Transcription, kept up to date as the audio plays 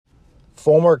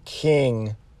former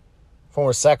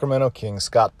Sacramento King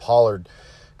Scott Pollard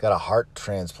got a heart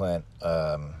transplant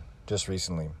just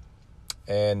recently,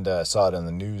 and saw it in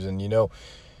the news. And you know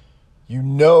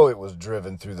it was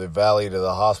driven through the valley to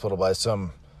the hospital by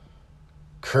some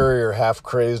courier half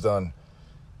crazed on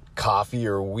coffee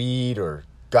or weed or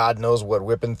God knows what,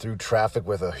 whipping through traffic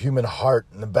with a human heart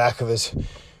in the back of his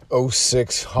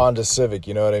 '06 Honda Civic.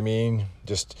 You know what I mean?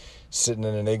 Just sitting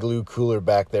in an igloo cooler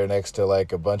back there next to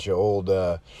like a bunch of old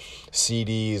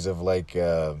CDs of like,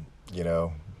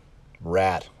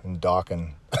 Rat and Dawkins.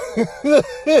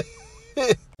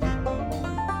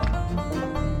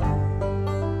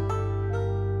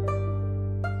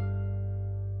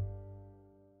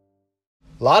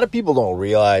 A lot of people don't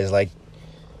realize, like,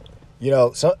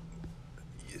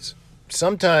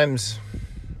 sometimes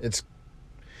it's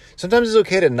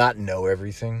okay to not know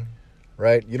everything,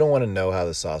 right? You don't want to know how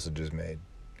the sausage is made,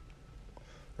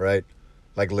 right?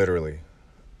 Like, literally,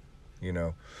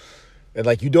 and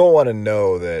like, you don't want to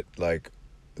know that, like,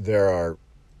 there are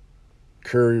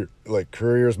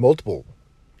multiple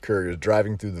couriers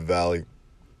driving through the valley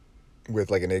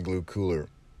with like an igloo cooler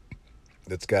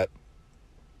that's got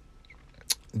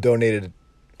donated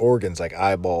organs like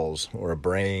eyeballs or a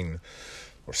brain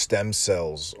or stem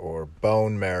cells or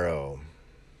bone marrow,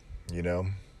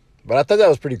 But I thought that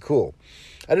was pretty cool.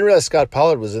 I didn't realize Scott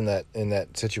Pollard was in that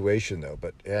situation though.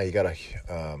 But yeah, he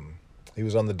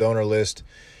was on the donor list,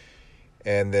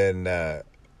 and then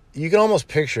you can almost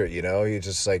picture it. You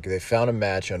just like they found a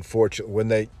match. Unfortunately, when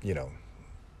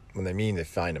they mean they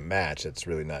find a match, it's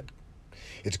really not.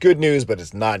 It's good news, but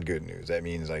it's not good news. That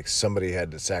means like somebody had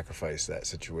to sacrifice that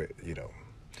situation.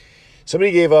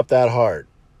 Somebody gave up that heart,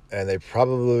 and they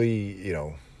probably,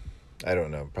 I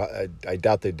don't know. I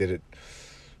doubt they did it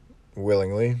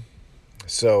willingly.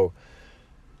 So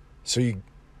I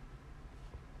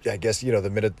guess, the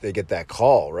minute they get that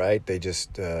call, right? They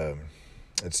just,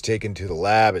 it's taken to the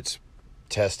lab. It's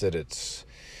tested. It's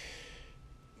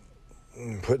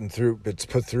put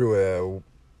through a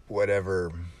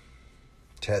whatever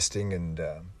testing and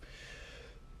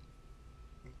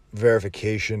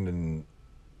verification and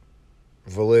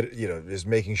validity, just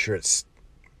making sure it's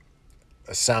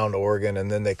a sound organ.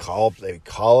 And then they call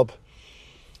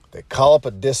up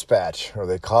a dispatch, or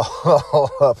they call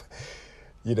up,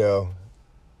 they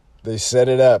set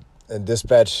it up, and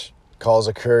dispatch calls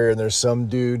a courier, and there's some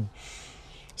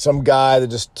guy that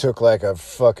just took like a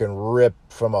fucking rip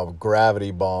from a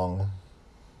gravity bong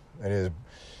in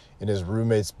his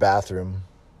roommate's bathroom,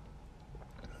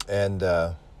 and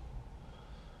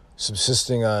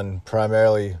subsisting on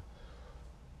primarily,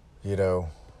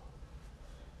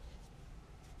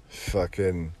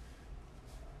 fucking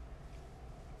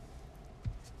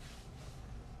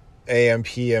AM,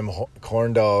 PM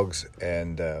corn dogs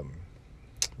and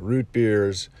root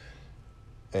beers,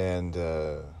 and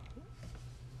they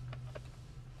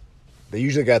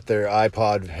usually got their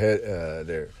iPod,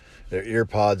 their ear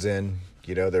pods in.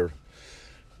 They're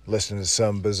listening to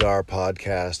some bizarre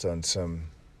podcast on some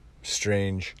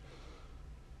strange,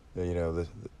 the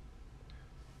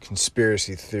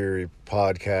conspiracy theory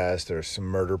podcast or some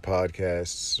murder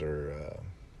podcasts, or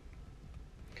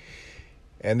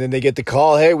and then they get the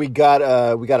call, hey, we got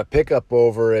a pickup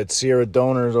over at Sierra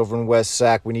Donors over in West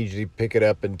Sac. We need you to pick it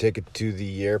up and take it to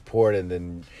the airport, and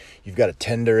then you've got to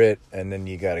tender it, and then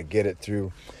you got to get it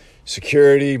through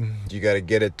security. You got to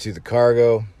get it to the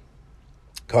cargo.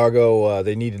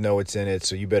 They need to know what's in it,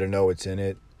 so you better know what's in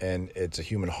it, and it's a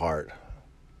human heart.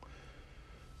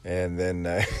 And then,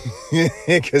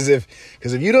 because if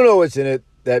you don't know what's in it,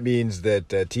 that means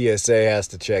that TSA has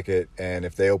to check it, and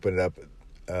if they open it up,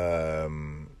 I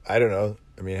don't know.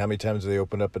 I mean, how many times have they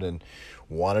opened up and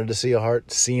wanted to see a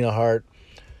heart, seen a heart,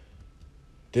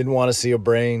 didn't want to see a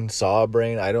brain, saw a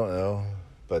brain? I don't know.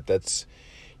 But that's,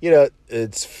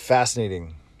 it's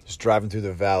fascinating just driving through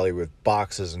the valley with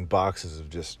boxes and boxes of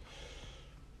just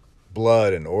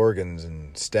blood and organs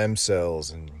and stem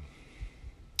cells and,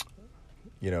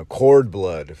 cord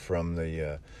blood from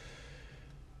the,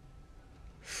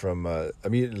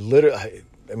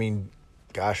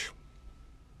 gosh,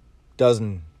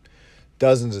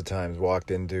 dozens of times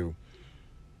walked into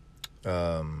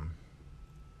the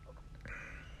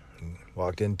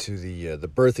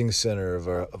birthing center of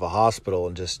a hospital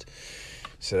and just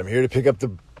said, I'm here to pick up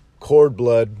the cord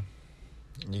blood.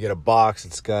 You get a box.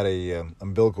 It's got a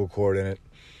umbilical cord in it.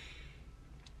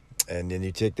 And then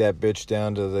you take that bitch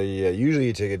down to usually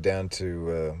you take it down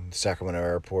to Sacramento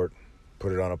Airport,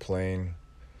 put it on a plane.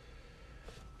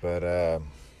 But,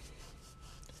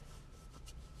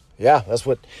 yeah, that's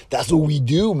what we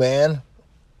do, man.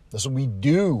 That's what we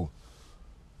do.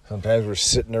 Sometimes we're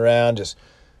sitting around just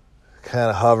kind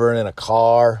of hovering in a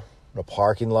car, in a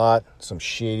parking lot, some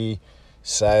shady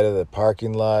side of the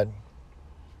parking lot,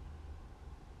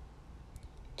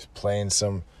 just playing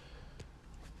some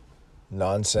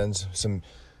nonsense, some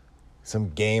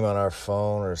game on our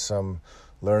phone, or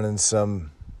learning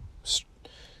some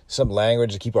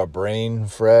language to keep our brain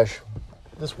fresh.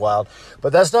 That's wild.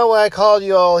 But that's not why I called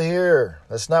you all here.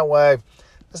 You're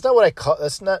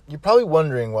probably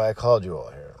wondering why I called you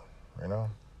all here, you know?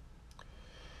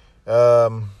 I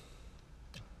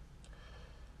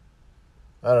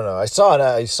don't know. I saw an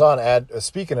ad.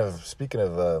 Speaking of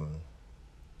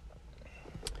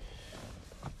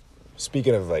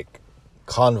like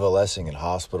convalescing in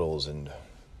hospitals and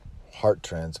heart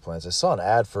transplants, I saw an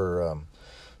ad for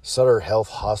Sutter Health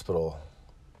Hospital,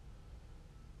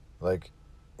 like,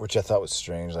 which I thought was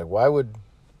strange. Like, why would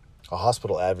a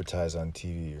hospital advertise on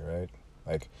TV, right?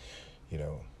 Like, you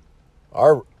know,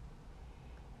 our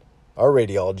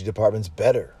radiology department's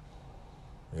better.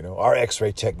 You know, our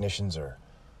X-ray technicians are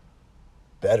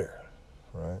better,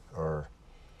 right? Or,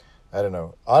 I don't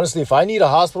know. Honestly, if I need a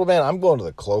hospital, man, I'm going to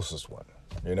the closest one.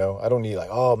 You know, I don't need like,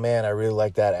 oh man, I really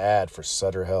like that ad for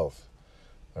Sutter Health.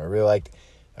 I really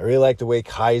like the way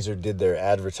Kaiser did their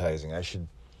advertising. I should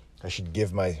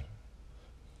give my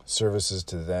services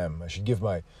to them. I should give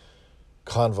my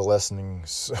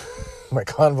convalescence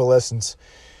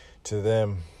to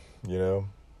them, you know.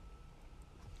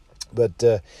 But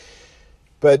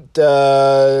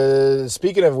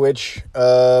speaking of which,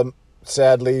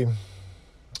 sadly,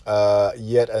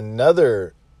 yet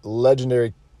another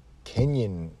legendary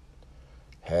Kenyan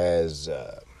has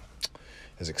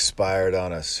expired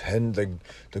on us. The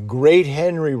great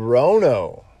Henry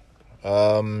Rono,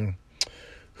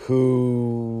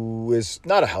 who is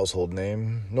not a household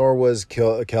name, nor was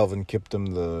Calvin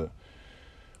Kiptum, the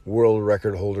world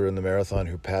record holder in the marathon,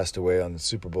 who passed away on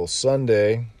Super Bowl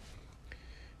Sunday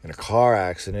in a car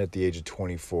accident at the age of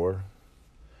 24.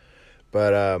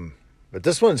 But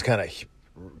this one's kind of,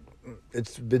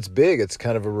 it's big. It's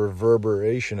kind of a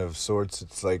reverberation of sorts.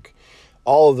 It's like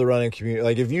all of the running community.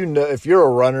 Like, if you're a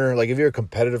runner, like if you're a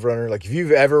competitive runner, like if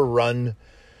you've ever run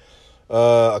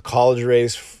a college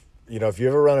race, you know, if you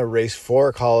ever run a race for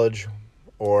a college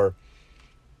or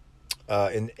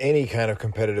in any kind of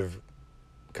competitive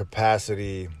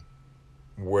capacity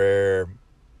where,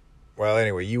 well,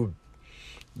 anyway, you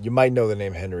might know the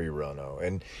name Henry Rono.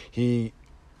 And he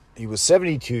was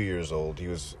 72 years old. He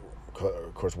was,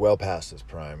 of course, well past his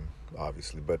prime,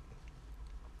 obviously, but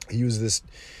he was this,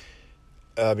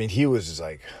 I mean, he was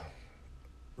like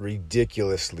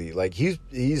ridiculously, like he's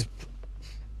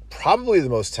probably the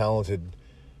most talented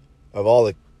of all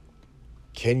the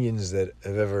Kenyans that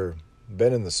have ever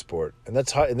been in the sport. And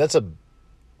that's hard, and that's a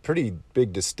pretty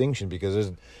big distinction, because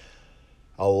there's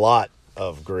a lot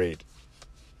of great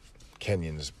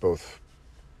Kenyans, both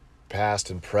past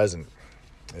and present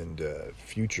and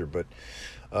future. But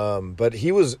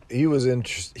he was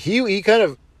interesting. He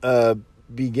kind of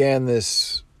began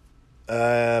this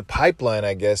pipeline,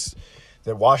 I guess,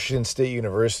 that Washington State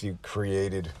University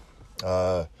created,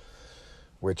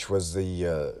 which was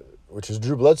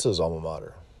Drew Bledsoe's alma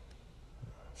mater,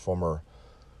 former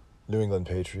New England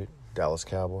Patriot, Dallas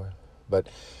Cowboy. But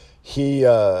they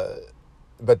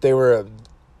were.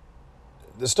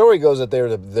 The story goes that they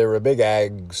were a big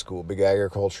ag school, big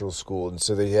agricultural school, and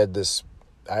so they had this.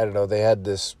 I don't know. They had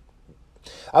this.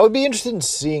 I would be interested in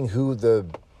seeing who the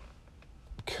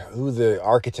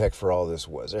architect for all this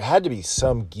was. There had to be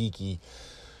some geeky,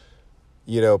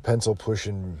 you know, pencil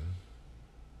pushing,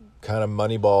 kind of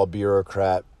moneyball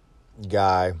bureaucrat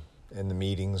guy in the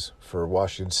meetings for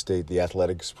Washington State, the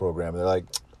athletics program. They're like,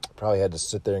 probably had to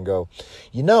sit there and go,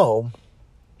 you know,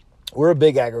 we're a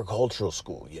big agricultural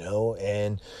school, you know,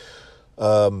 and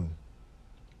the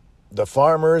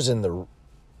farmers in the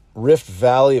Rift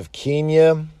Valley of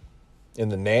Kenya, in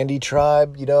the Nandi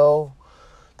tribe, you know,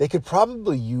 they could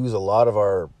probably use a lot of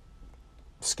our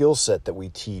skill set that we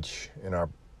teach in our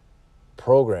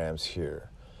programs here.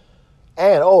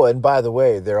 And by the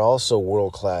way, they're also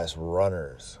world-class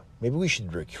runners. Maybe we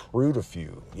should recruit a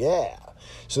few. Yeah.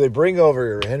 So they bring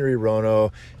over Henry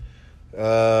Rono.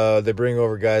 They bring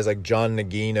over guys like John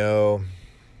Nagino.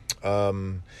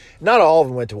 Not all of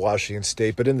them went to Washington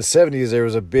State, but in the 70s there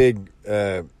was a big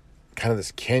kind of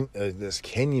this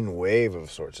Kenyan wave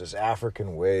of sorts, this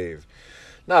African wave.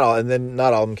 Not all of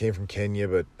them came from Kenya,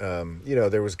 but you know,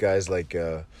 there was guys like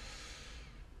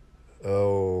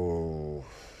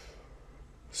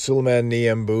Suleiman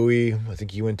Niambui. I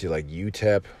think he went to like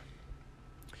UTEP.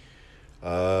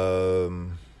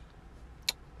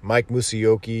 Mike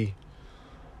Musioki.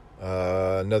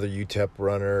 Another UTEP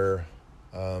runner.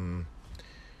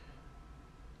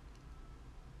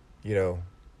 You know,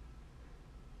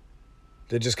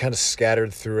 they're just kind of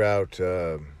scattered throughout,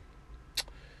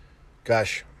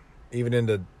 even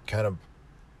into kind of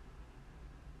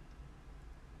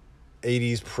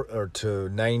 80s or to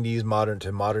 90s,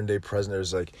 modern day present.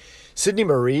 There's like Sidney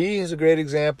Marie is a great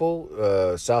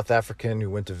example, South African who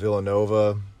went to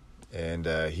Villanova, and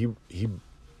he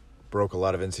broke a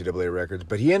lot of NCAA records,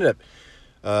 but he ended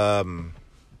up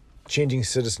changing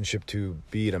citizenship to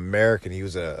be an American. He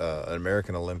was an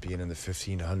American Olympian in the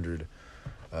 1500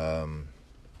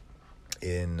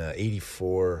 in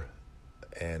 84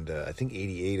 and I think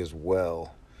 88 as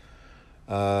well.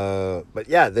 But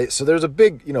yeah, so there's a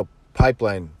big,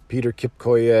 pipeline. Peter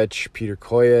Kipkoech,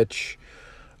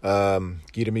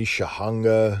 Gitami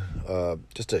Shahanga,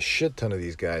 just a shit ton of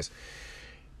these guys.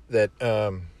 That,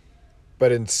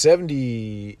 but in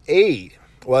 78,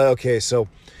 so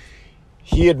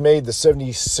he had made the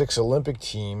 76 Olympic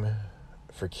team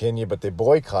for Kenya, but they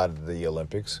boycotted the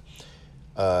Olympics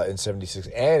in 76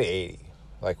 and 80,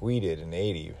 like we did in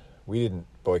 80. We didn't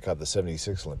boycott the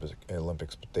 76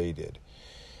 Olympics, but they did.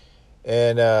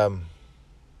 And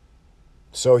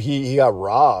so he got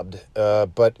robbed.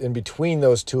 But in between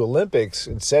those two Olympics,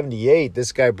 in 78,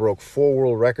 this guy broke 4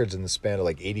 world records in the span of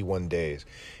like 81 days.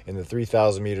 In the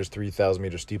 3,000 meters, 3,000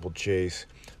 meter steeplechase,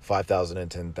 5,000 and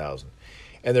 10,000.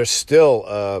 And they're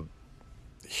still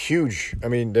huge. I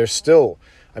mean,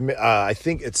 I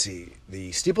think it's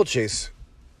the steeplechase.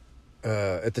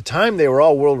 At the time, they were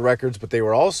all world records, but they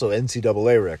were also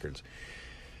NCAA records.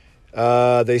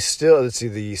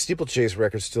 The steeplechase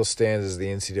record still stands as the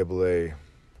NCAA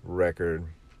record.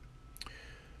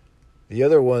 The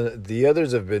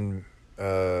others have been,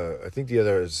 I think the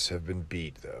others have been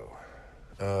beat, though.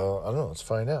 I don't know, let's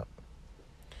find out.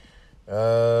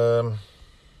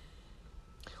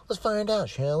 Let's find out,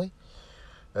 shall we?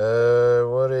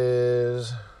 What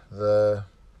is the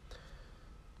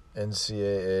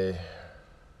NCAA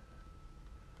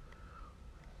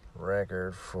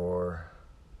record for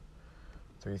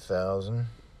 3,000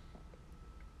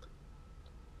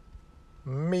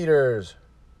 meters?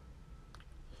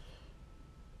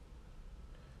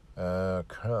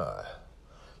 Okay.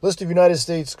 List of United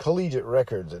States collegiate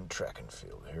records in track and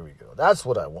field. Here we go. That's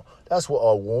what I want. That's what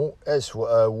I want. That's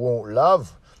what I want,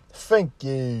 love. Thank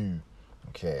you.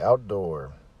 Okay,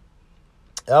 outdoor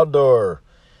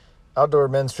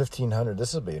men's 1,500.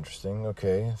 This will be interesting.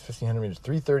 Okay, 1,500 meters.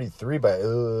 3:33 by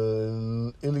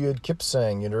Eliud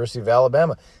Kipsang, University of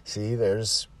Alabama. See, there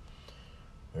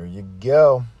you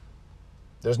go.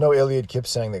 There's no Eliud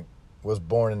Kipsang that was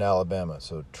born in Alabama,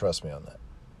 so trust me on that.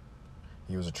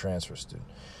 He was a transfer student.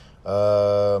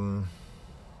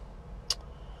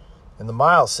 In the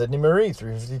mile, Sidney Marie,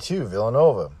 3:52,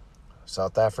 Villanova,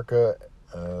 South Africa.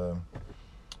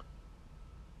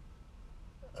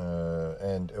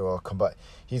 Combined.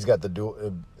 He's got the dual.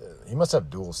 He must have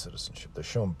dual citizenship. They're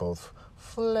showing both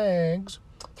flags.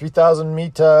 3,000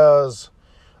 meters.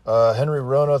 Henry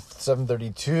Rono,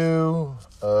 7:32.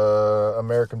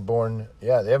 American-born.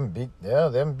 Yeah, they haven't beat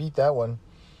that one.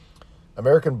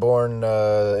 American-born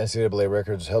NCAA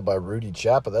records held by Rudy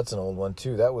Chapa. That's an old one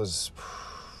too. That was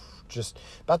just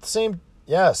about the same.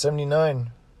 Yeah,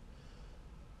 79.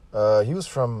 He was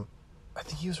from like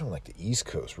the East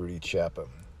Coast, Rudy Chapa.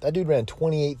 That dude ran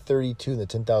 28:32 in the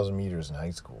 10,000 meters in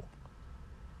high school.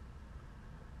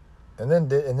 And then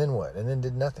what? And then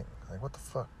did nothing. Like, what the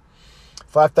fuck?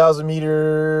 5,000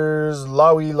 meters,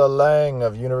 Lawi Lalang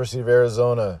of University of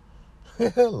Arizona.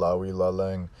 Lawi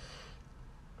Lalang.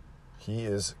 He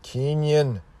is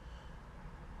Kenyan.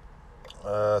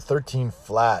 13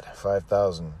 flat,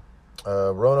 5,000.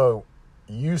 Rono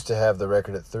used to have the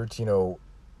record at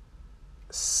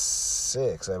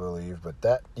 13:06, I believe, but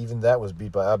that was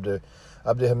beat by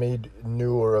Abdihamid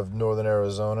Noor of Northern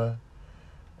Arizona,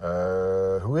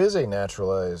 who is a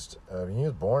naturalized. He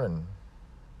was born in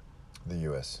the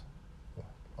U.S.,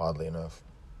 oddly enough.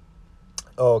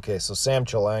 Oh, okay, so Sam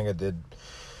Chalanga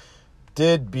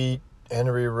did beat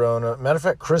Henry Rono. Matter of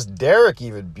fact, Chris Derrick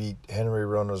even beat Henry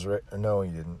Rono's record. No, he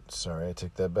didn't. Sorry, I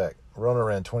take that back. Rono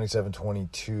ran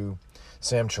 27:22.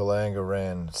 Sam Chalanga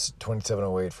ran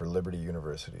 27:08 for Liberty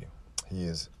University. He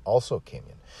is also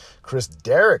Kenyan. Chris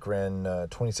Derrick ran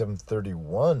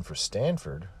 27:31 for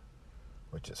Stanford,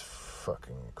 which is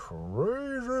fucking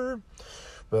crazy.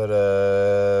 But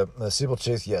the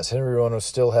steeplechase, yes, Henry Rono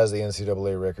still has the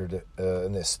NCAA record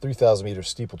in this 3,000 meter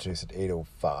steeplechase at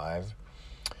 8:05.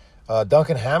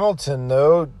 Duncan Hamilton,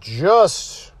 though,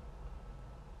 just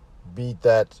beat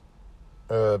that,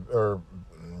 or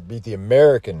beat the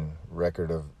American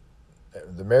record of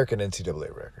the American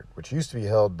NCAA record, which used to be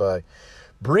held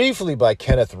briefly by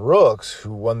Kenneth Rooks,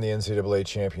 who won the NCAA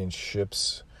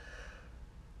championships,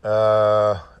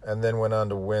 and then went on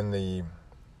to win the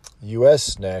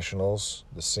U.S. Nationals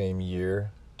the same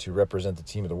year to represent the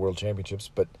team at the World Championships,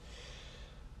 but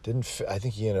I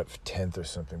think he ended up 10th or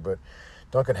something. But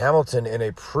Duncan Hamilton, in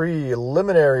a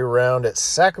preliminary round at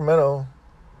Sacramento,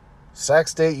 Sac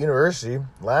State University,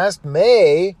 last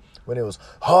May, when it was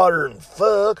hotter than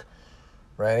fuck,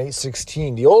 ran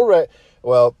 8:16. The old I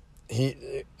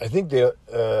think the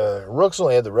Rooks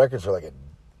only had the record for like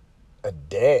a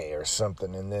day or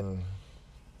something, and then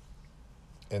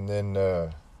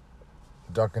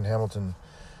Duncan Hamilton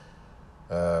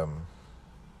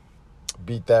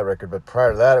beat that record. But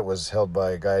prior to that, it was held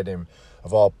by a guy named,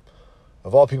 of all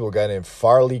people, a guy named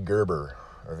Farley Gerber.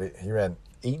 He ran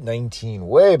 8:19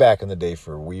 way back in the day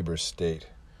for Weber State,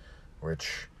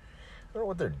 which I don't know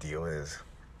what their deal is.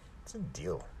 What's the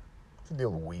deal? What's the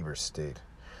deal with Weber State?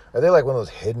 Are they like one of those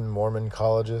hidden Mormon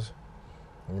colleges,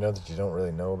 that you don't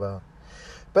really know about?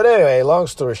 But anyway, long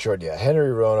story short, yeah,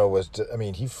 Henry Rono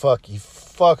he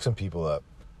fucked some people up.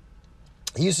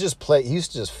 He used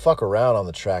to just fuck around on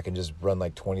the track and just run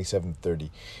like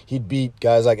 27:30. He'd beat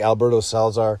guys like Alberto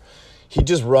Salazar. He'd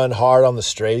just run hard on the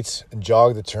straights and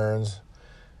jog the turns.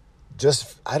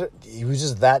 He was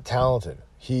just that talented.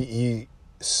 He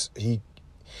was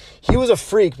a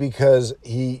freak because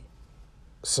he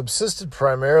subsisted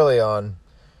primarily on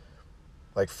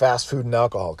like fast food and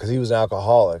alcohol because he was an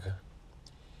alcoholic.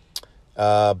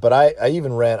 But I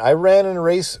ran in a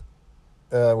race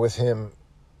with him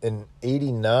in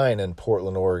 '89 in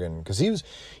Portland, Oregon, because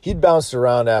he'd bounced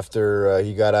around after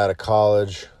he got out of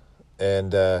college,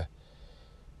 and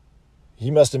he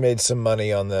must have made some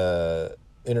money on the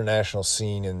international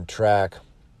scene in track,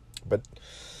 but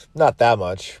not that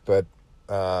much. But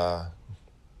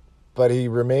he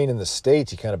remained in the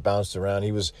States. He kind of bounced around.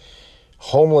 He was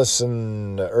homeless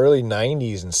in the early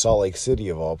 '90s in Salt Lake City,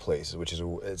 of all places, which is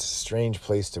it's a strange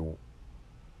place to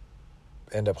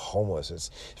end up homeless.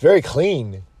 It's very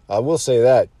clean, I will say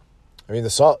that. I mean,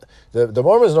 the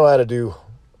Mormons know how to do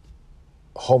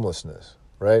homelessness,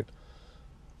 right?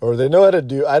 Or they know how to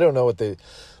do, I don't know what they,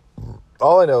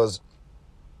 all I know is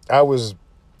I was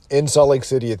in Salt Lake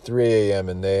City at 3 a.m.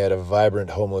 and they had a vibrant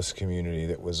homeless community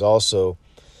that was also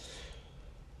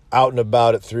out and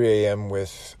about at 3 a.m.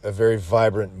 with a very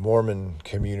vibrant Mormon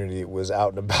community that was out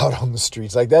and about on the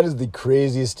streets. Like, that is the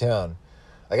craziest town.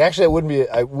 Like, actually, it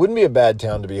wouldn't be a bad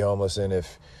town to be homeless in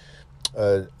if,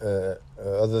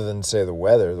 other than, say, the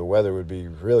weather. The weather would be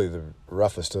really the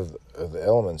roughest of the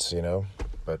elements,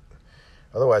 But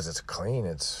otherwise, it's clean.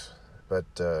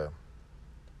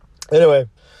 Anyway,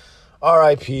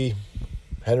 R.I.P.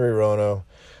 Henry Rono.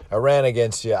 I ran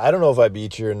against you. I don't know if I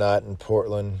beat you or not in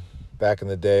Portland back in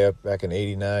the day, back in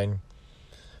 '89.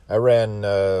 It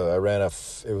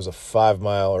was a 5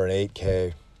 mile or an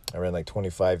 8K. I ran like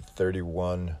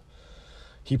 25:31.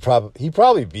 He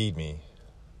probably beat me,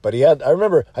 but I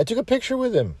remember I took a picture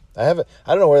with him. I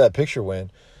don't know where that picture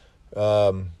went.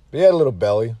 But he had a little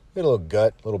belly, he had a little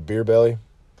gut, a little beer belly.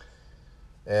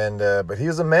 And, but he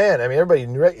was a man. I mean, everybody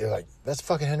knew, you're like, that's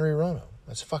fucking Henry Rono.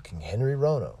 That's fucking Henry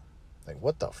Rono. Like,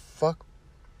 what the fuck?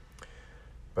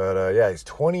 But, yeah, he's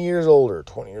 20 years older.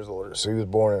 So he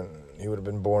would have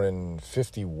been born in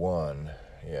 51.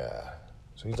 Yeah.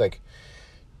 So he's like,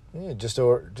 just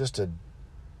a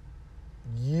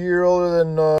year older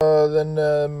than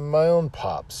my own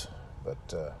pops.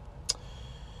 But,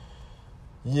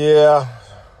 yeah,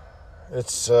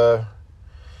 it's,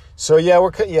 so yeah,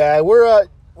 we're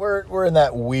in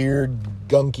that weird,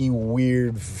 gunky,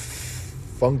 weird,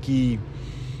 funky,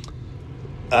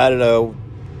 I don't know,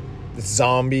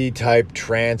 zombie type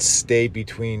trance state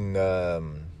between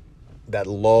that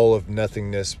lull of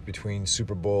nothingness between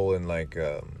Super Bowl and like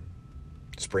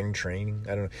spring training.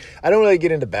 I don't really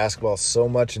get into basketball so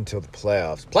much until the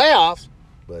playoffs,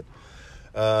 but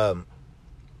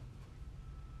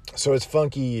so it's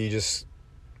funky.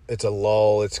 It's a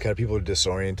lull. It's kind of, people are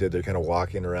disoriented. They're kind of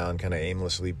walking around, kind of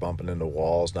aimlessly bumping into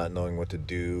walls, not knowing what to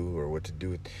do or what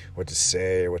to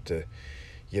say or what to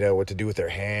do with their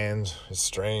hands. It's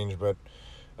strange, but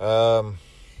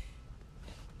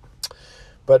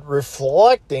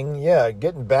reflecting, yeah,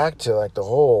 getting back to like the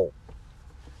whole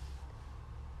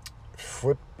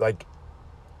foot, like,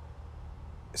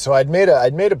 so I'd made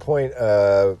a point,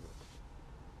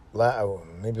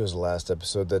 maybe it was the last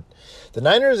episode, that the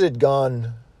Niners had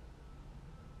gone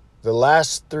the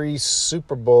last 3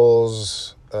 Super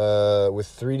Bowls with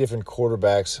 3 different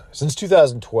quarterbacks. Since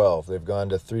 2012, they've gone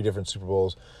to 3 different Super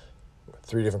Bowls,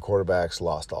 3 different quarterbacks,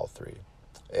 lost all 3.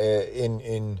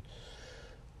 In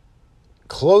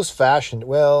close fashion.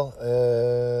 Well,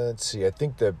 let's see. I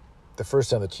think the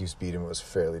first time the Chiefs beat him was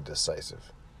fairly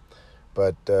decisive.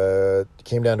 But it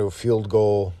came down to a field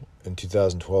goal in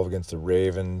 2012 against the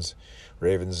Ravens.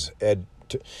 Ravens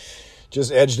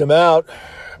just edged them out,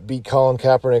 beat Colin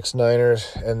Kaepernick's Niners,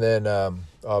 and then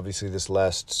obviously this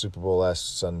last Super Bowl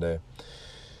last Sunday.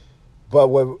 But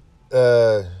what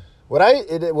I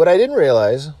didn't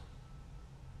realize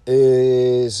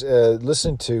is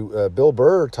listening to Bill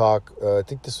Burr talk. I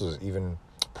think this was even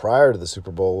prior to the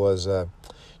Super Bowl. Was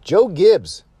Joe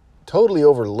Gibbs totally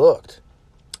overlooked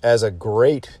as a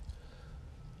great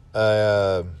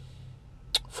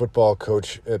football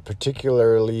coach,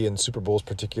 particularly in Super Bowls,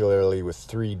 particularly with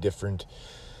three different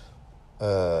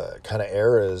kind of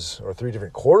eras or three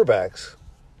different quarterbacks.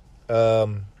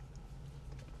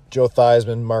 Joe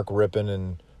Theismann, Mark Rippon,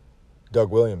 and Doug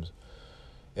Williams.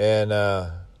 And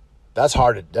that's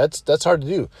hard to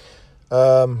do.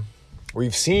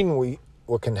 We've seen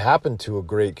what can happen to a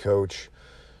great coach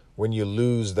when you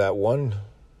lose that one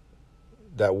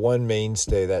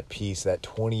mainstay, that piece, that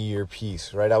 20-year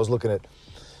piece, right? I was looking at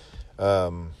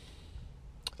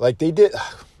like they did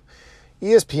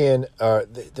ESPN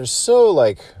they're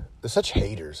such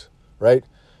haters, right?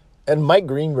 And Mike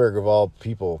Greenberg of all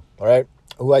people, all right,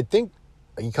 who I think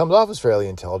he comes off as fairly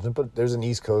intelligent, but there's an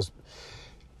East Coast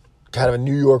kind of a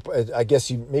New York, I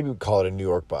guess you maybe would call it a New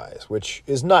York bias, which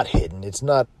is not hidden. It's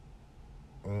well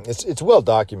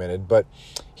documented, but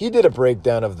he did a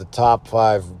breakdown of the top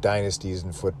 5 dynasties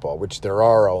in football, which there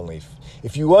are only,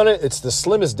 if you want it, it's the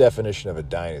slimmest definition of a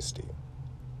dynasty.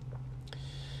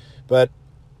 But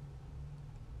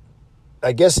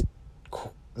I guess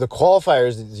the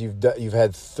qualifiers is you've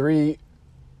had three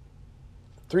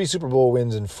Super Bowl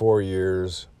wins in 4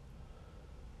 years,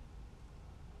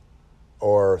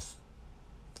 or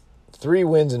 3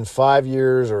 wins in 5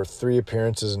 years, or 3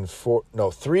 appearances in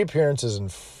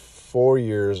 4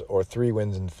 years, or 3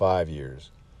 wins in 5 years.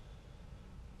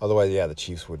 Otherwise, the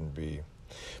Chiefs wouldn't be.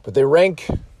 But they rank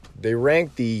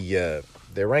the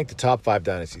top 5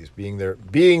 dynasties, being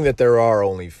that there are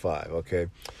only 5. Okay,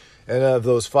 and of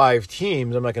those 5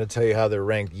 teams, I'm not going to tell you how they're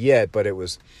ranked yet, but it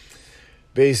was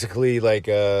basically like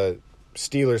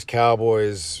Steelers,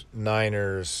 Cowboys,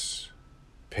 Niners,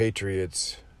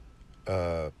 Patriots,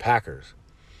 Packers.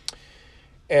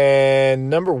 And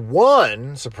number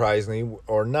 1, surprisingly,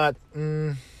 or not,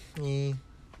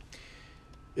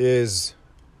 is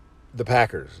the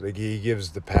Packers. He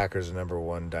gives the Packers a number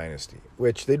 1 dynasty,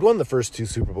 which they'd won the first 2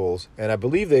 Super Bowls, and I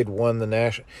believe they'd won the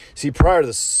national. See, prior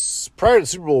to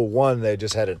Super Bowl 1, they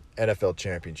just had an NFL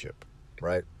championship,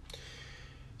 right?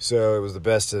 So it was the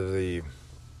best of the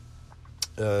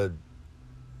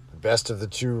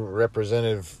 2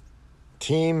 representative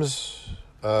teams,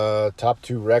 top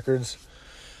 2 records.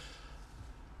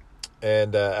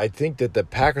 And I think that the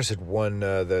Packers had won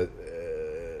the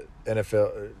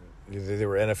NFL. They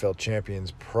were NFL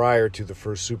champions prior to the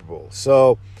first Super Bowl.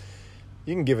 So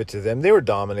you can give it to them. They were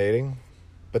dominating.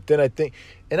 But then I think,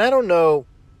 and I don't know,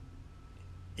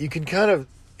 you can kind of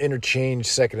interchange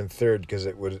second and third, because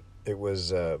it was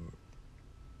the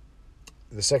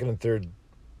second and third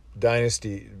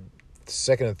dynasty,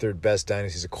 second and third best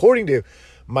dynasties, according to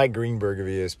Mike Greenberg of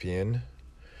ESPN.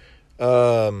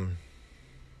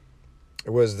 It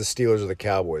was the Steelers or the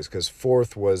Cowboys, because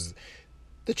 4th was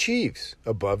the Chiefs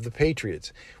above the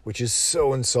Patriots, which is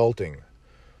so insulting.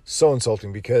 So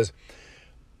insulting, because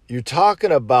you're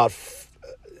talking about,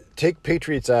 take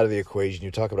Patriots out of the equation,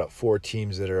 you're talking about 4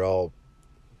 teams that are all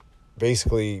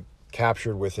basically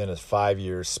captured within a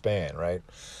 5-year span, right?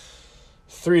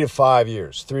 3 to 5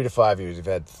 years. You've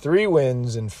had 3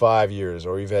 wins in 5 years,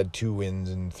 or you've had 2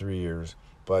 wins in 3 years,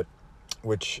 but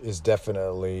which is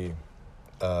definitely,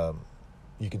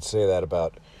 you could say that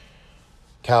about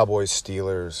Cowboys,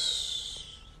 Steelers,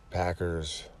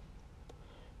 Packers.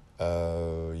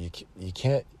 You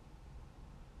can't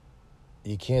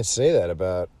say that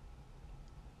about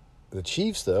the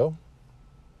Chiefs, though,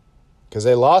 because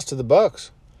they lost to the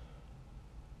Bucs.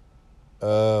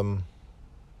 Because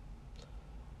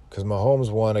Mahomes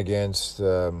won against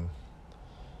the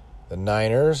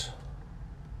Niners.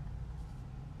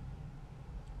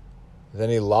 Then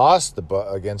he lost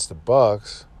against the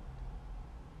Bucs,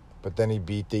 but then he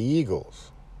beat the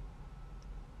Eagles.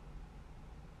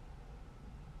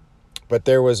 But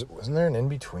wasn't there an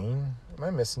in-between? Am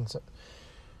I missing something?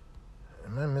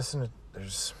 Am I missing it?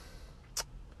 There's...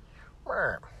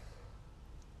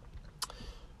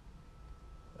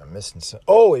 I'm missing some...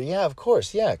 Oh, yeah, of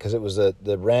course, yeah, because it was the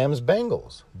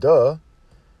Rams-Bengals. Duh.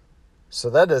 So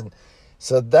that doesn't...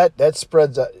 So that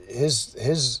spreads out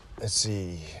his... Let's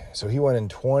see. So he went in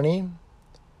 20.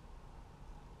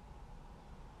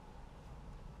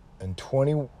 and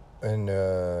 20 and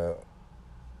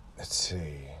let's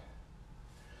see,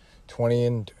 20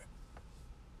 and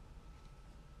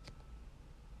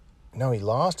no, he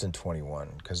lost in 21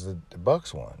 because the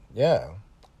Bucks won. Yeah.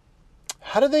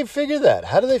 How did they figure that?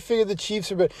 How did they figure the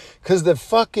Chiefs are better? Because the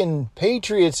fucking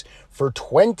Patriots for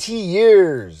 20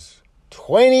 years.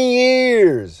 20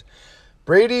 years.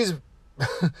 Brady's...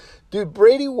 Dude,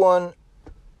 Brady won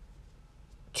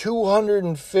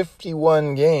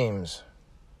 251 games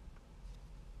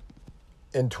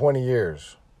in 20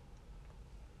 years.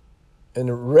 In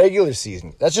the regular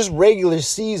season. That's just regular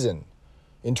season.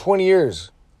 In 20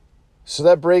 years. So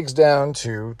that breaks down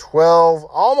to 12,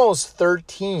 almost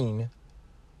 13.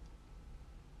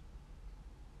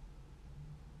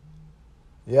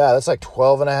 Yeah, that's like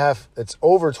 12 and a half. It's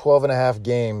over 12 and a half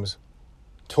games,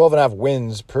 12 and a half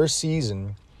wins per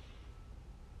season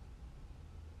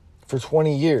for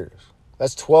 20 years.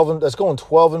 That's 12. That's going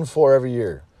 12-4 every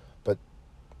year.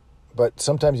 But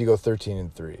sometimes you go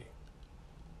 13-3.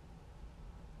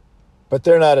 But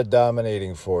they're not a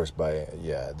dominating force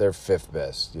they're fifth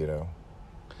best, you know.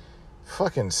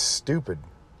 Fucking stupid.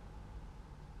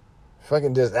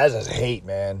 That's just hate,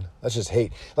 man. That's just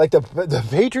hate. Like the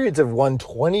Patriots have won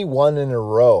 21 in a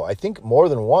row. I think more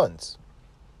than once.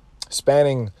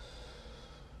 Spanning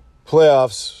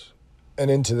playoffs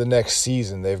and into the next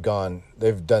season, they've done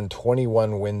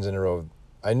 21 wins in a row.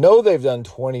 I know they've done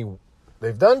 20.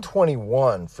 They've done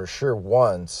 21 for sure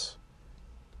once.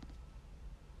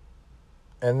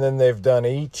 And then they've done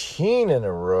 18 in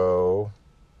a row.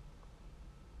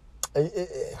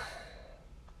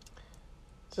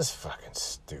 Just fucking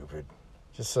stupid.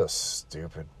 Just so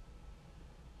stupid.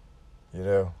 You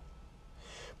know?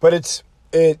 But it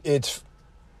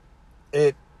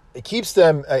keeps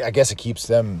them, I guess it keeps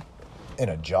them in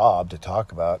a job to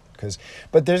talk about.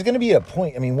 But there's going to be a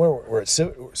point. I mean, we're at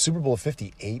Super Bowl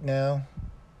 58 now.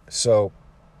 So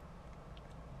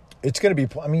it's going to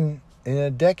be, I mean, in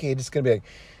a decade, it's going to be like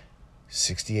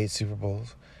 68 Super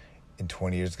Bowls. In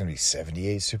 20 years, it's going to be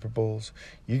 78 Super Bowls.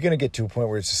 You're going to get to a point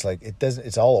where it's just like,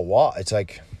 it's all a wash. It's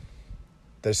like,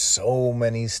 there's so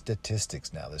many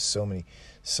statistics now. There's so many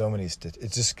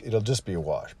it'll just be a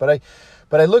wash. But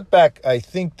I look back, I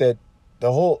think that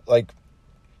the whole, like,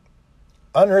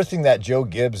 unearthing that Joe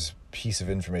Gibbs piece of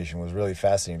information was really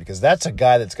fascinating because that's a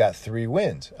guy that's got 3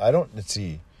 wins. Let's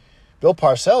see. Bill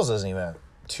Parcells doesn't even have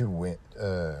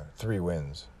 3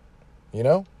 wins. You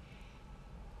know?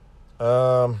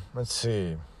 Let's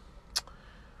see.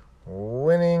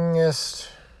 Winningest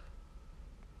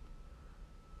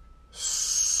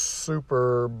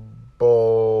Super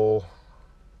Bowl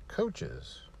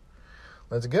coaches.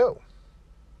 Let's go.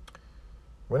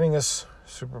 Winningest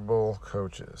Super Bowl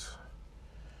coaches.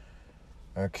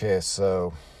 Okay,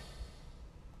 so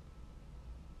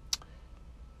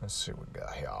let's see what we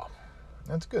got here.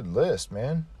 That's a good list,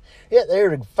 man. Yeah,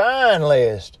 there's a fine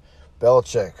list.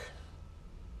 Belichick.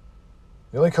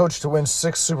 The only coach to win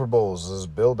 6 Super Bowls is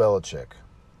Bill Belichick.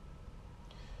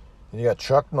 Then you got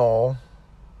Chuck Noll.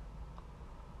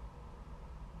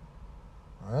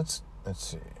 Let's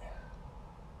see.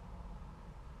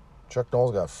 Chuck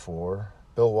Noll's got 4.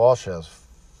 Bill Walsh has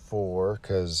 4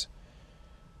 because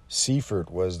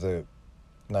Seifert was the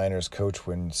Niners coach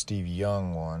when Steve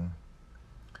Young won.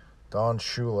 Don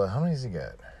Shula, how many has he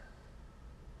got?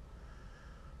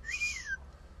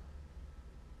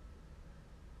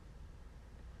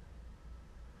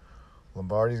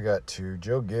 Lombardi's got 2.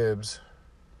 Joe Gibbs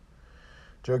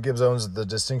owns the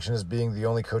distinction as being the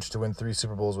only coach to win 3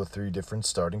 Super Bowls with 3 different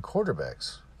starting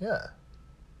quarterbacks. Yeah.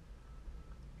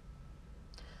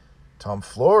 Tom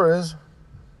Flores,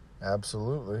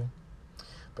 absolutely.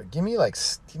 But give me like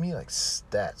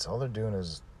stats. All they're doing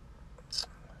is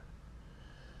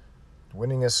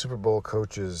winning as Super Bowl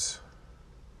coaches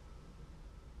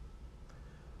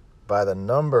by the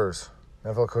numbers.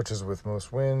 NFL coaches with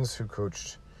most wins, who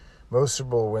coached most Super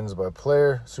Bowl wins by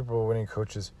player. Super Bowl winning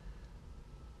coaches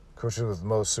with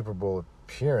most Super Bowl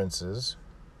appearances.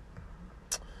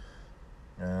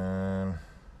 NFL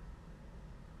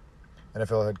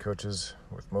head coaches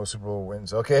with most Super Bowl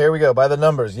wins. Okay, here we go. By the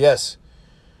numbers, yes.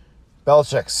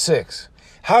 Belichick, 6.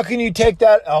 How can you take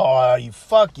that? Oh,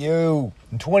 fuck you.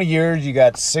 In 20 years, you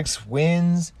got 6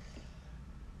 wins.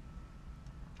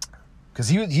 Because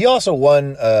he also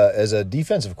won as a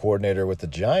defensive coordinator with the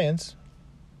Giants.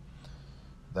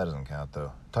 That doesn't count, though.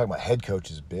 I'm talking about head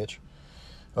coaches, bitch.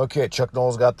 Okay, Chuck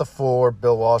Noll's got the 4.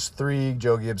 Bill Walsh, 3.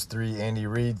 Joe Gibbs, 3. Andy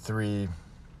Reid, 3.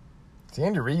 See,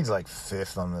 Andy Reid's like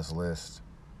 5th on this list.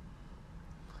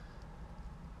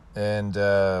 And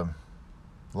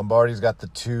Lombardi's got the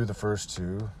 2, the first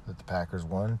 2 that the Packers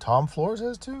won. Tom Flores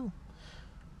has 2.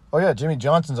 Oh, yeah, Jimmy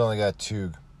Johnson's only got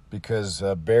 2 because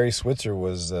Barry Switzer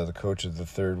was the coach of the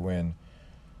third win.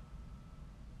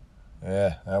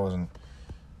 Yeah, that wasn't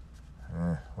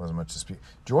much to speak.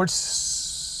 George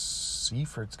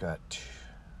Seifert's got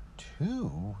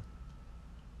 2.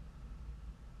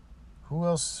 Who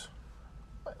else?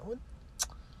 What?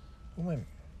 Wait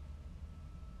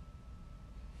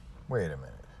a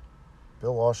minute.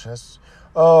 Bill Walsh has...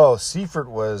 Oh, Seifert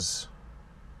was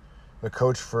the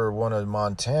coach for one of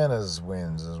Montana's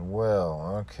wins as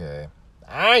well. Okay.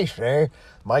 I say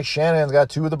Mike Shanahan's got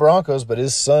 2 of the Broncos, but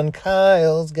his son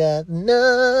Kyle's got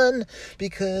none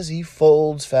because he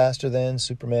folds faster than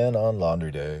Superman on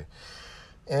laundry day.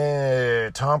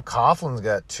 And Tom Coughlin's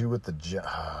got 2 with the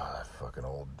that fucking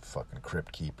old fucking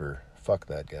crypt keeper. Fuck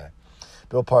that guy.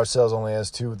 Bill Parcells only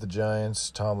has 2 with the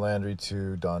Giants. Tom Landry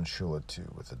 2. Don Shula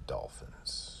 2 with the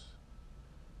Dolphins.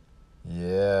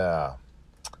 Yeah.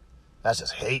 That's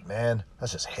just hate, man.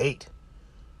 That's just hate.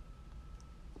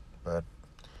 But,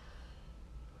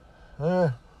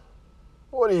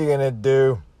 what are you going to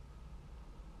do?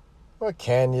 What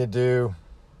can you do?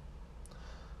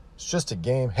 It's just a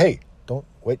game. Hey, don't,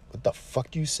 wait, what the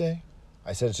fuck do you say?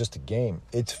 I said it's just a game.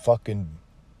 It's fucking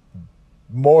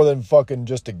more than fucking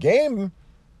just a game.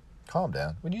 Calm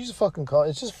down. When you use a fucking call,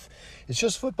 it's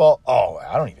just football. Oh,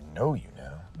 I don't even know you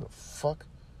now. What the fuck?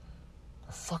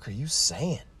 The fuck are you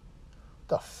saying? What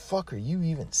the fuck are you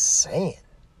even saying?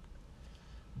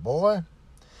 Boy.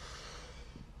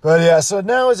 But yeah, so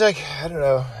now it's like, I don't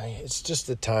know. It's just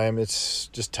the time. It's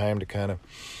just time to kind of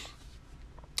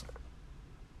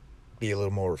be a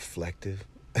little more reflective.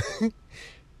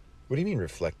 What do you mean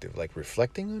reflective? Like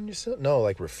reflecting on yourself? No,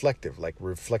 like reflective, like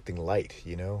reflecting light,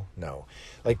 you know? No.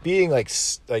 Like being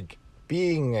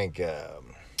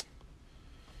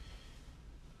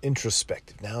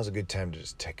introspective. Now's a good time to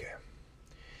just take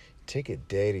a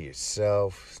day to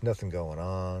yourself. There's nothing going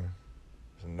on.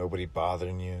 There's nobody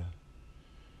bothering you.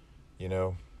 You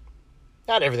know?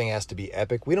 Not everything has to be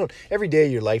epic. Every day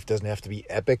of your life doesn't have to be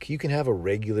epic. You can have a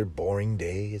regular, boring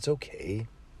day. It's okay.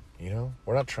 You know?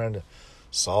 We're not trying to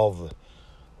solve the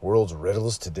world's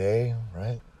riddles today,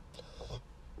 right?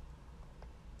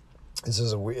 I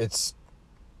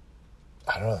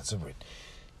don't know.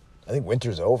 I think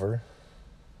winter's over.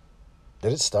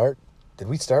 Did it start? Did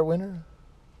we start winter?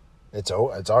 It's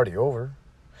already over.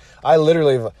 I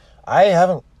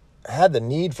haven't had the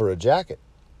need for a jacket.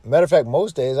 Matter of fact,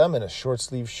 most days I'm in a short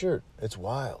sleeve shirt. It's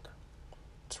wild.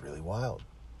 It's really wild.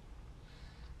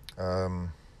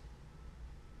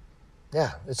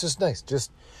 Yeah, it's just nice.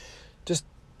 Just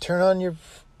turn on your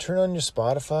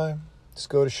Spotify. Just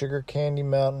go to Sugar Candy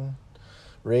Mountain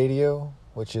Radio,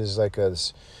 which is like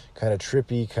this kind of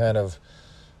trippy, kind of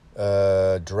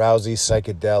drowsy,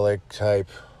 psychedelic type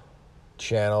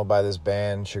channel by this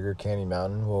band, Sugar Candy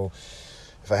Mountain. Well,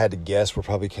 if I had to guess, we're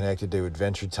probably connected to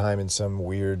Adventure Time in some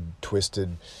weird,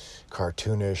 twisted,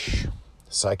 cartoonish,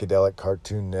 psychedelic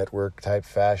Cartoon Network type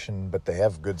fashion. But they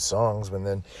have good songs.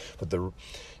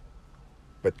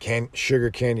 Sugar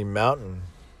Candy Mountain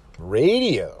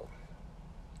Radio.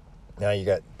 Now you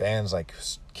got bands like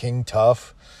King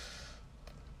Tuff,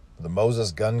 the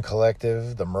Moses Gun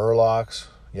Collective, the Murlocs.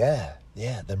 Yeah,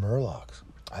 the Murlocs.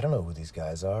 I don't know who these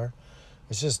guys are.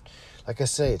 It's just, like I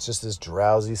say, it's just this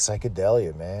drowsy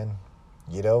psychedelia, man.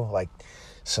 You know, like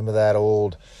some of that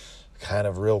old kind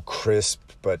of real crisp,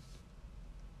 but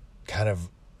kind of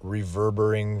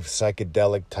reverberating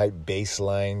psychedelic type bass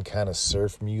line kind of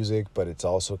surf music, but it's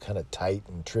also kind of tight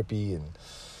and trippy and,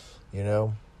 you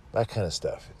know, that kind of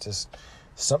stuff. It's just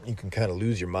something you can kind of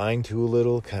lose your mind to a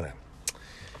little, kind of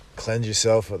cleanse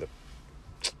yourself of the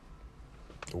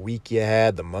week you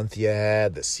had, the month you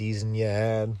had, the season you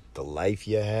had, the life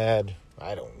you had.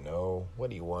 I don't know. What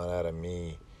do you want out of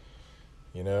me?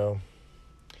 You know?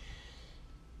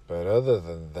 But other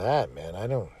than that, man, I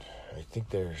think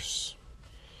there's...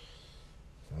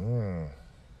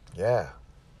 yeah.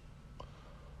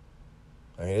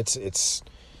 I mean, it's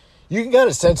you can kind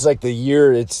of sense like the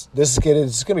year. It's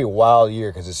gonna be a wild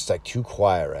year because it's like too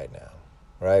quiet right now,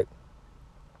 right?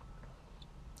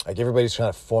 Like everybody's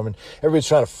trying to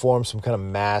form some kind of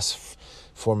mass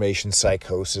formation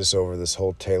psychosis over this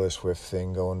whole Taylor Swift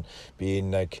thing being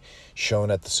like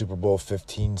shown at the Super Bowl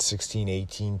 15, 16,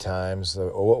 18 times.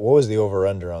 What was the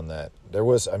over-under on that?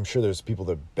 I'm sure there's people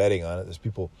that are betting on it. There's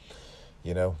people,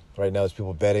 you know, right now there's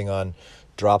people betting on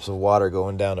drops of water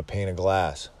going down a pane of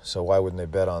glass. So why wouldn't they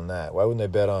bet on that? Why wouldn't they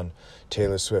bet on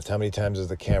Taylor Swift? How many times is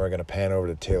the camera going to pan over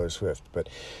to Taylor Swift? But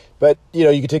you know,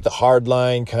 you could take the hard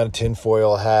line kind of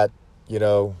tinfoil hat, you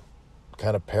know,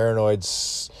 kind of paranoid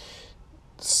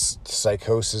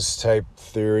psychosis type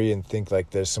theory and think like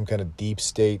there's some kind of deep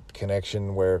state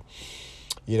connection where,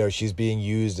 you know, she's being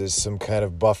used as some kind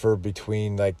of buffer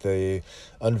between like the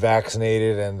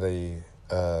unvaccinated and the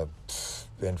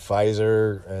and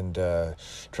Pfizer and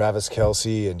Travis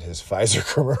Kelce and his Pfizer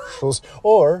commercials,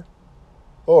 or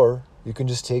you can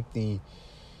just take the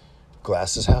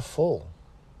glasses half full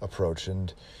approach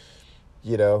and,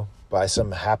 you know, by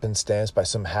some happenstance, by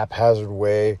some haphazard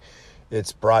way,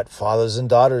 it's brought fathers and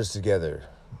daughters together.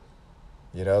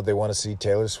 You know, they want to see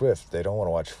Taylor Swift. They don't want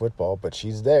to watch football, but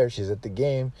she's there. She's at the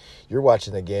game. You're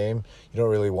watching the game. You don't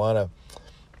really want to,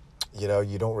 you know,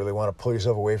 you don't really want to pull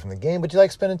yourself away from the game, but you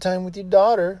like spending time with your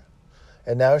daughter.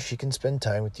 And now she can spend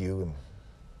time with you and,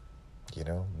 you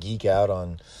know, geek out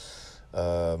on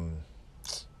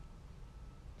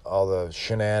all the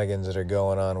shenanigans that are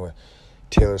going on with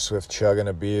Taylor Swift chugging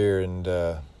a beer and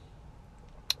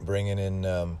bringing in,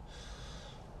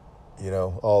 you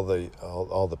know, all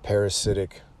the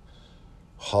parasitic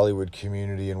Hollywood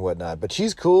community and whatnot. But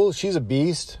she's cool. She's a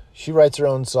beast. She writes her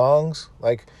own songs.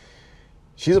 Like,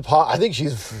 I think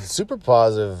she's super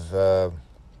positive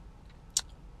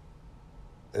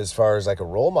as far as like a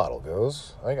role model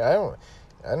goes. Like, I don't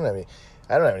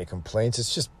have any complaints.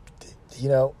 It's just, you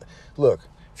know, look.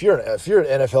 If you're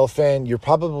an NFL fan, you're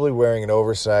probably wearing an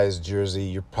oversized jersey.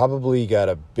 You're probably got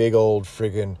a big old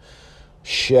friggin'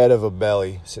 shed of a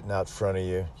belly sitting out front of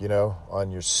you, you know, on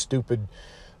your stupid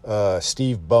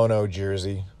Steve Bono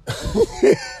jersey.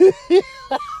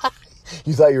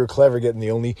 You thought you were clever getting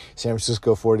the only San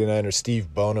Francisco 49er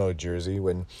Steve Bono jersey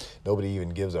when nobody even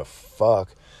gives a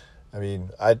fuck. I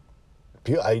mean, I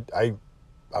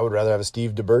would rather have a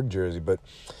Steve DeBerg jersey, but,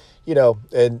 you know,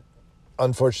 and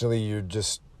unfortunately you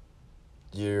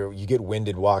get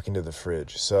winded walking to the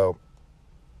fridge. So,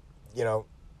 you know,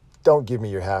 don't give me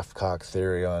your half-cocked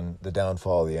theory on the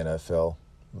downfall of the NFL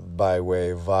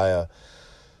via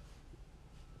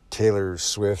Taylor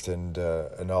Swift and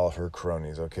all of her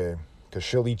cronies, okay? Because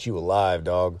she'll eat you alive,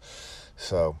 dog.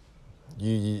 So,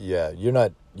 you're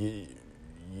not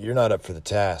up for the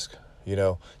task. You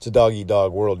know, it's a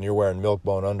dog-eat-dog world, and you're wearing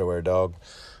milk-bone underwear, dog.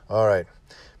 All right,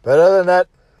 but other than that,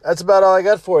 that's about all I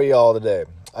got for you all today.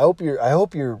 I hope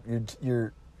you're using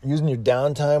your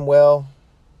downtime well.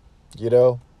 You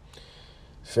know,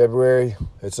 February,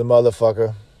 it's a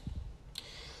motherfucker.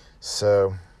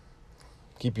 So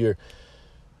keep your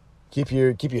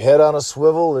head on a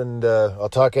swivel, and I'll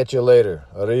talk at you later.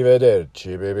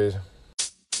 Arrivederci, babies.